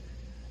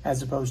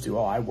 as opposed to,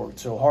 "Oh, I worked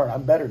so hard,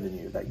 I'm better than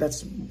you."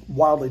 That's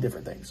wildly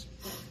different things.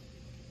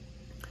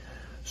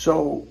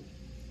 So,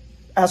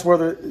 ask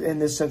whether, in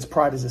this sense,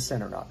 pride is a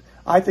sin or not.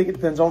 I think it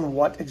depends on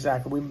what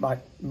exactly we might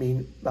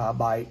mean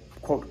by,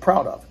 quote,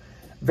 proud of.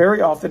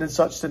 Very often in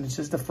such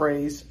sentences, the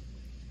phrase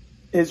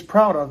 "is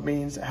proud of"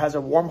 means has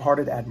a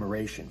warm-hearted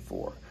admiration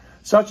for.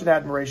 Such an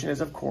admiration is,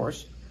 of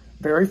course,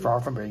 very far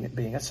from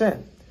being a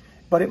sin.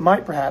 But it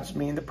might perhaps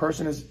mean the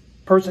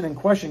person in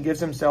question gives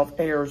himself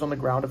airs on the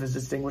ground of his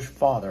distinguished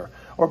father,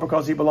 or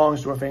because he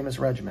belongs to a famous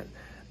regiment.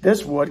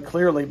 This would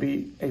clearly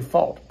be a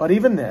fault. But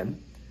even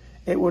then,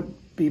 it would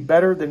be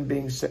better than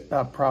being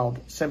proud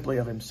simply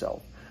of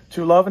himself.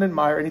 To love and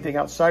admire anything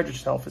outside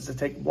yourself is to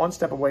take one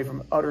step away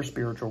from utter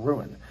spiritual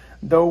ruin,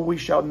 though we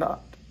shall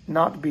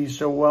not be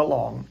so well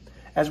long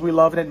as we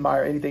love and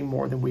admire anything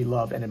more than we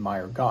love and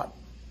admire God.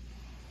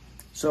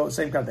 So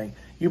same kind of thing.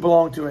 You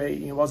belong to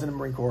wasn't in the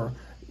Marine Corps,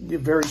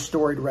 very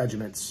storied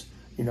regiments,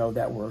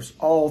 that were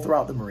all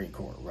throughout the Marine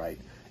Corps, right?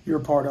 You're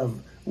part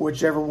of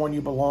whichever one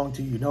you belong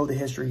to. You know the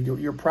history.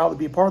 You're proud to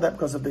be a part of that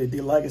because of the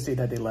legacy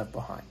that they left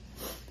behind.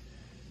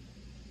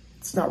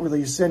 It's not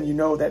really a sin. You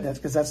know that's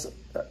because that's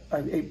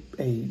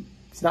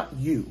it's not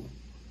you.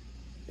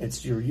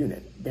 It's your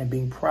unit. And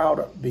being proud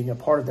of being a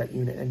part of that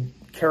unit and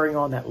carrying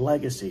on that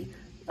legacy,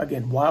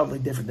 again, wildly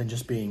different than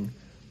just being,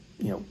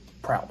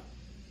 proud,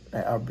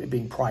 or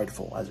being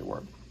prideful, as it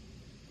were.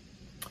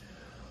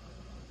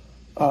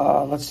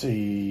 Let's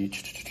see.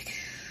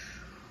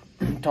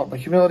 Talk about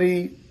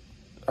humility.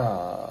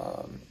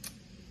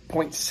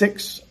 Point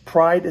 6,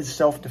 pride is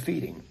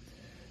self-defeating.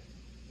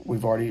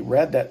 We've already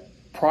read that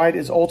pride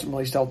is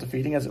ultimately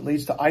self-defeating as it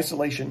leads to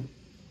isolation,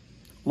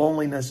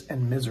 loneliness,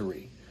 and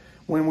misery.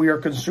 When we are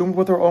consumed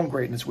with our own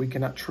greatness, we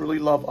cannot truly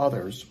love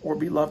others or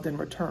be loved in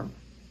return.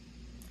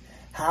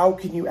 How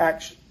can you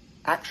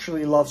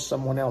actually love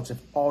someone else if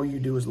all you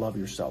do is love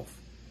yourself?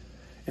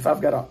 If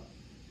I've got a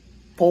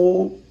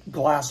full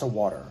glass of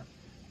water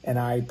and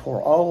I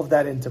pour all of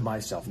that into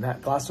myself, and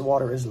that glass of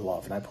water is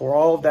love, and I pour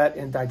all of that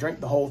in, I drink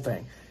the whole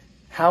thing,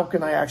 how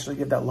can I actually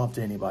give that love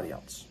to anybody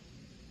else?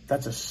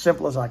 That's as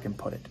simple as I can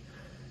put it.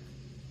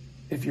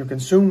 If you're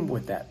consumed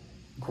with that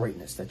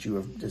greatness, that you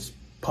have this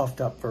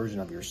puffed up version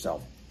of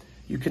yourself,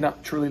 you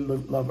cannot truly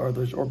love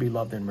others or be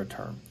loved in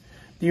return.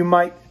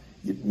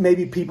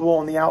 Maybe people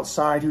on the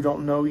outside who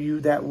don't know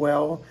you that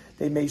well,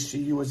 they may see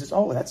you as this,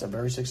 oh, that's a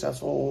very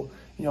successful,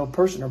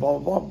 person, or blah,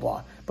 blah, blah,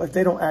 blah. But if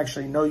they don't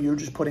actually know you, you're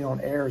just putting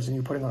on airs and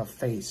you're putting on a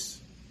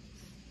face.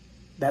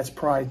 That's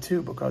pride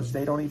too, because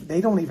they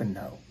don't even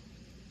know.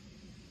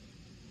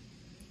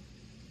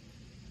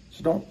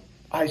 So don't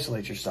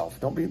isolate yourself.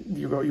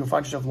 You'll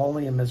find yourself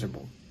lonely and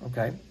miserable.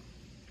 Okay.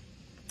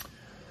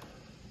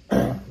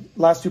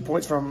 Last 2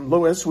 points from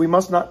Lewis. We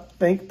must not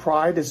think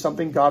pride is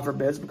something God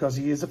forbids because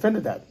he is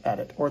offended at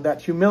it, or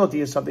that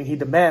humility is something he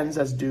demands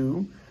as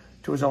due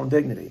to his own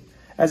dignity,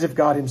 as if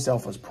God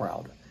himself was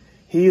proud.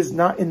 He is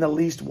not in the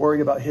least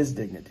worried about his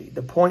dignity.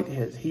 The point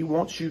is, he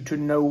wants you to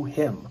know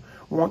him,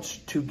 wants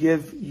to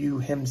give you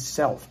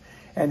himself.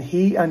 And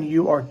he and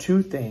you are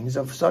two things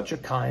of such a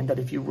kind that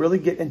if you really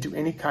get into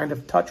any kind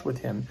of touch with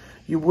him,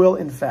 you will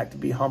in fact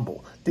be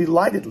humble,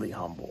 delightedly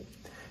humble,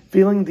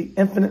 feeling the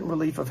infinite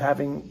relief of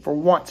having for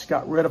once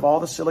got rid of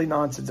all the silly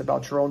nonsense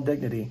about your own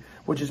dignity,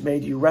 which has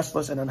made you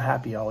restless and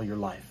unhappy all your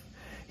life.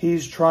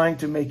 He's trying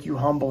to make you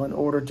humble in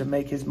order to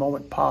make his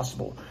moment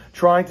possible,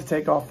 trying to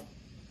take off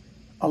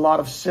a lot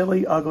of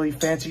silly, ugly,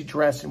 fancy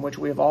dress in which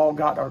we have all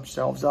got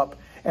ourselves up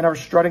and are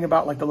strutting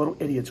about like the little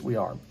idiots we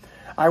are.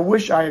 I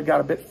wish I had got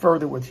a bit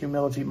further with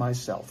humility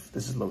myself.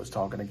 This is Lewis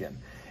talking again.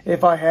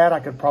 If I had, I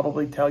could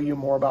probably tell you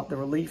more about the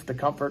relief, the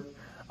comfort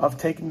of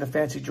taking the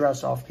fancy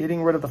dress off,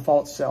 getting rid of the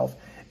false self,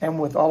 and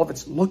with all of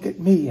its look at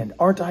me and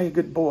aren't I a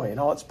good boy, and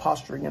all its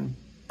posturing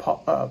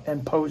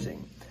and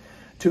posing.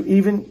 To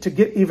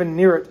get even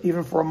near it,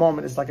 even for a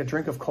moment, is like a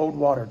drink of cold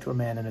water to a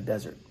man in a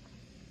desert.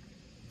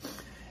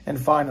 And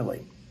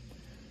finally,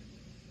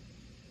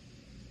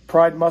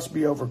 pride must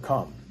be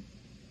overcome.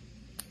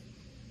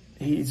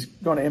 He's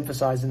going to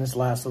emphasize in this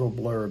last little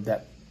blurb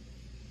that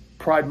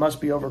pride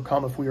must be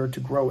overcome if we are to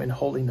grow in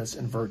holiness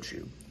and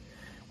virtue.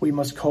 We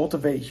must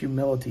cultivate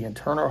humility and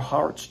turn our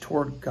hearts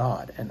toward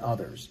God and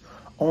others.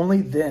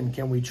 Only then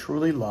can we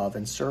truly love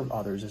and serve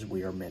others as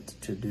we are meant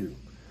to do.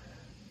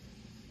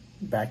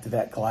 Back to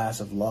that glass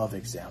of love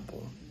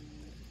example.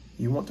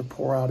 You want to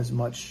pour out as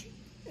much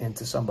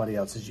into somebody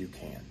else as you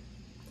can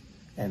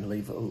and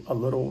leave a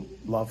little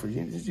love for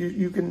you.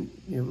 You can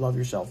love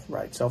yourself,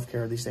 right?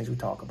 Self-care, these things we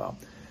talk about.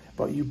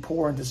 But you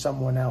pour into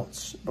someone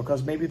else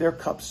because maybe their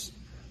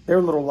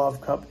little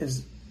love cup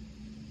is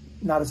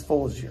not as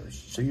full as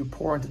yours. So you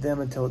pour into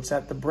them until it's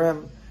at the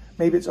brim.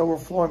 Maybe it's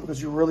overflowing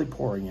because you're really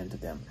pouring into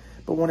them.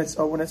 But when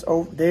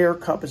their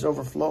cup is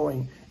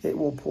overflowing, it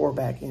will pour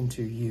back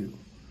into you.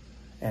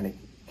 And it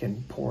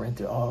can pour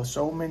into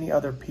so many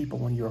other people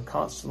when you're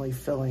constantly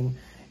filling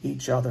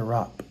each other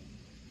up.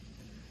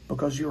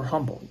 Because you're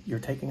humble. You're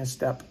taking a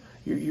step.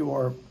 You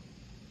are,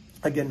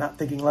 again, not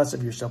thinking less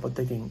of yourself, but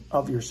thinking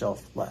of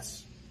yourself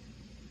less.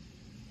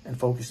 And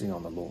focusing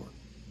on the Lord.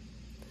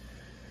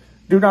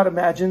 Do not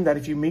imagine that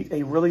if you meet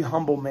a really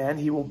humble man,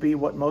 he will be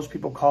what most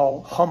people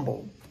call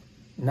humble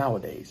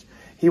nowadays.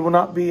 He will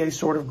not be a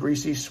sort of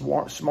greasy,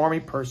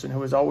 smarmy person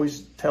who is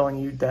always telling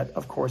you that,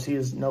 of course, he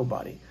is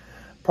nobody.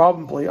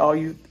 Probably all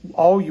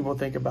you will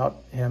think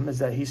about him is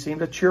that he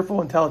seemed a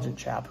cheerful, intelligent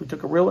chap who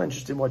took a real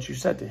interest in what you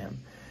said to him.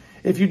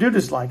 If you do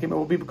dislike him, it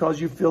will be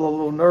because you feel a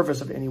little nervous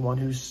of anyone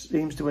who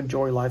seems to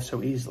enjoy life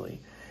so easily.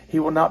 He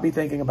will not be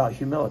thinking about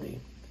humility.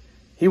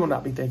 He will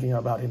not be thinking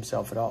about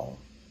himself at all.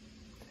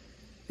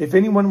 If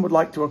anyone would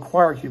like to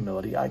acquire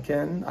humility, I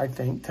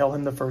think, tell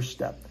him the first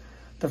step.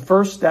 The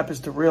first step is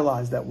to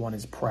realize that one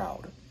is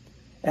proud.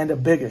 And a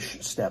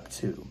biggish step,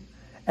 too.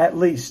 At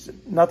least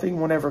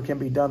nothing whatever can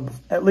be done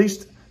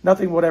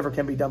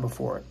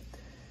before it.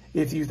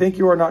 If you think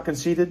you are not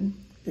conceited,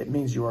 it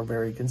means you are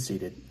very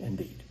conceited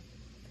indeed.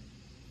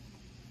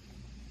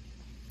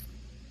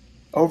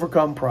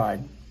 Overcome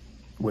pride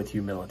with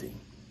humility.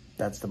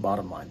 That's the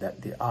bottom line.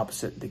 That the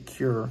opposite, the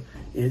cure,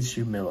 is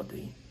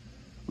humility.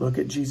 Look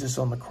at Jesus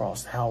on the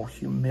cross, how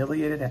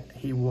humiliated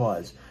he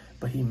was,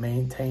 but he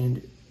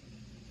maintained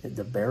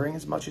the bearing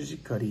as much as he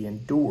could. He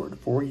endured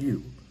for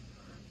you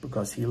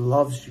because he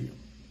loves you.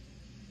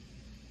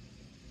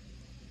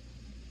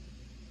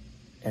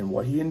 And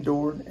what he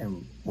endured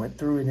and went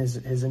through in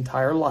his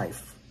entire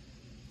life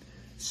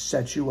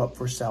sets you up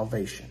for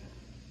salvation.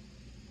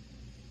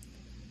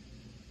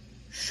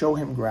 Show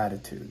him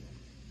gratitude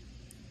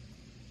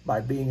by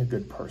being a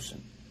good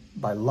person,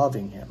 by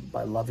loving him,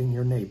 by loving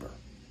your neighbor.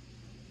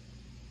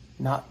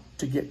 Not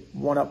to get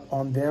one up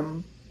on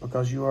them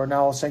because you are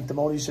now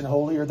sanctimonious and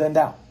holier than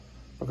thou,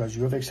 because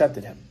you have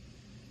accepted him.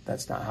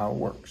 That's not how it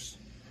works.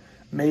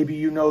 Maybe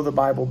you know the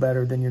Bible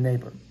better than your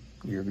neighbor.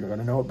 You're going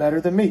to know it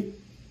better than me.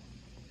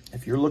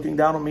 If you're looking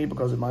down on me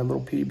because of my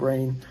little pea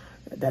brain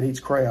that eats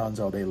crayons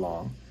all day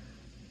long,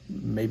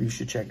 maybe you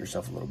should check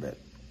yourself a little bit.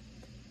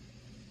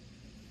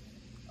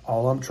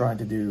 All I'm trying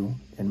to do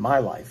in my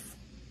life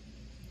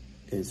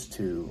is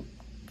to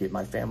get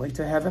my family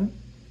to heaven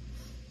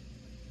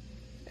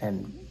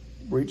and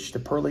reach the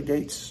pearly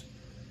gates,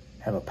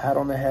 have a pat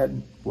on the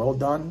head, well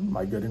done,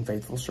 my good and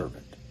faithful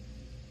servant.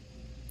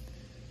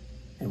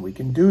 And we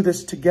can do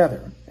this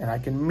together, and I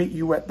can meet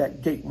you at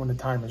that gate when the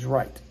time is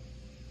right,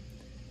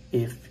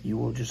 if you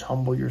will just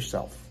humble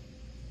yourself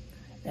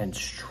and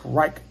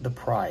strike the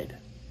pride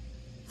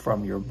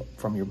from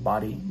your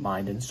body,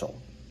 mind, and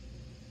soul.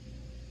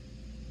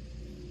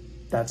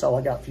 That's all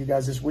I got for you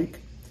guys this week.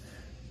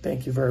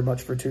 Thank you very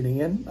much for tuning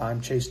in. I'm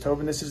Chase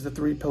Tobin. This is the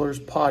Three Pillars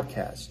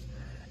Podcast.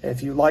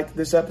 If you like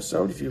this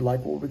episode, if you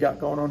like what we got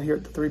going on here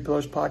at the Three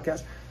Pillars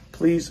Podcast,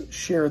 please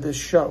share this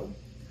show.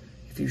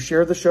 If you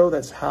share the show,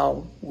 that's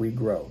how we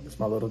grow. That's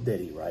my little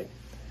ditty, right?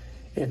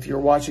 If you're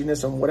watching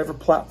this on whatever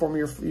platform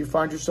you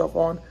find yourself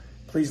on,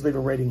 please leave a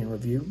rating and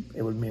review.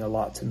 It would mean a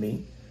lot to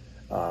me.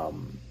 Follow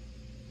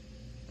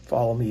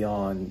me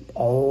on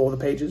all the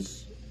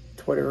pages,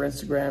 Twitter,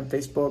 Instagram,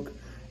 Facebook.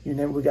 You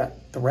know, we got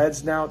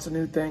Threads now. It's a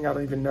new thing. I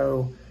don't even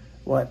know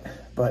what,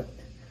 but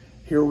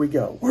here we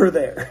go. We're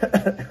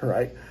there,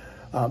 right?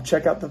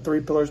 Check out the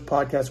Three Pillars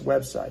Podcast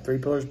website,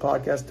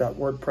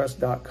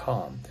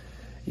 threepillarspodcast.wordpress.com.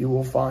 You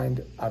will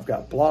find, I've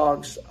got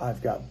blogs,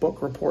 I've got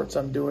book reports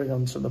I'm doing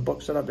on some of the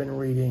books that I've been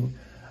reading.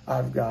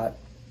 I've got,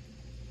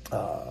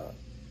 going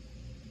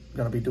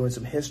to be doing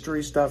some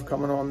history stuff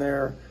coming on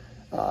there.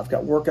 I've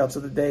got workouts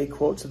of the day,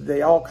 quotes of the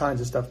day, all kinds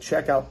of stuff.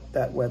 Check out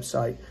that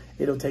website.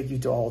 It'll take you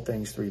to all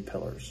things Three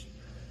Pillars.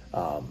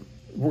 We're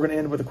going to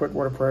end with a quick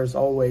word of prayer as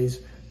always.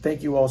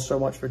 Thank you all so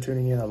much for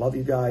tuning in. I love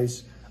you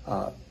guys.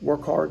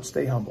 Work hard,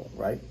 stay humble,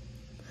 right?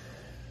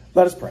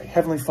 Let us pray.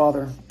 Heavenly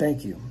Father,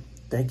 thank you.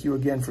 Thank you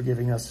again for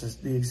giving us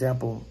the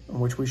example in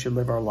which we should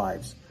live our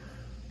lives.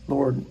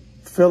 Lord,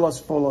 fill us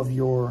full of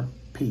your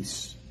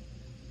peace.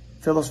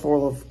 Fill us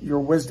full of your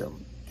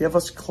wisdom. Give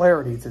us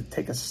clarity to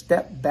take a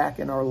step back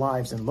in our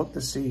lives and look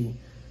to see,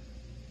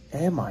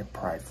 am I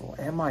prideful?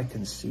 Am I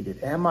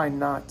conceited? Am I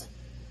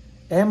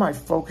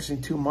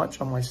focusing too much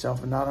on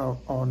myself and not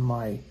on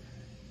my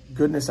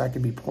goodness I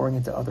can be pouring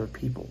into other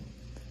people?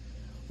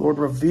 Lord,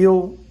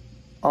 reveal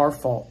our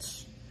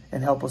faults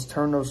and help us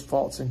turn those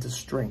faults into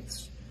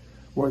strengths.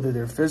 Whether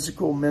they're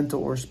physical,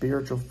 mental, or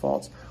spiritual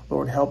faults,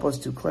 Lord, help us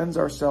to cleanse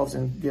ourselves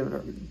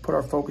and put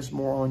our focus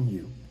more on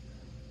you.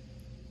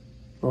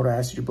 Lord, I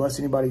ask you to bless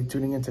anybody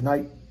tuning in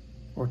tonight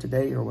or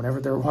today or whenever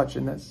they're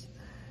watching this,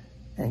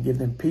 and give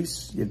them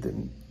peace, give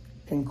them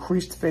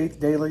increased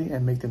faith daily,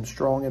 and make them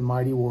strong and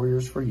mighty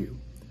warriors for you.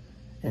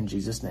 In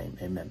Jesus' name,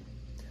 amen.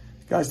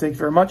 Guys, thank you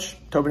very much.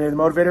 Tobinator the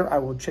Motivator. I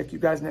will check you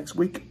guys next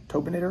week.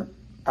 Tobinator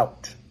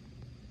out.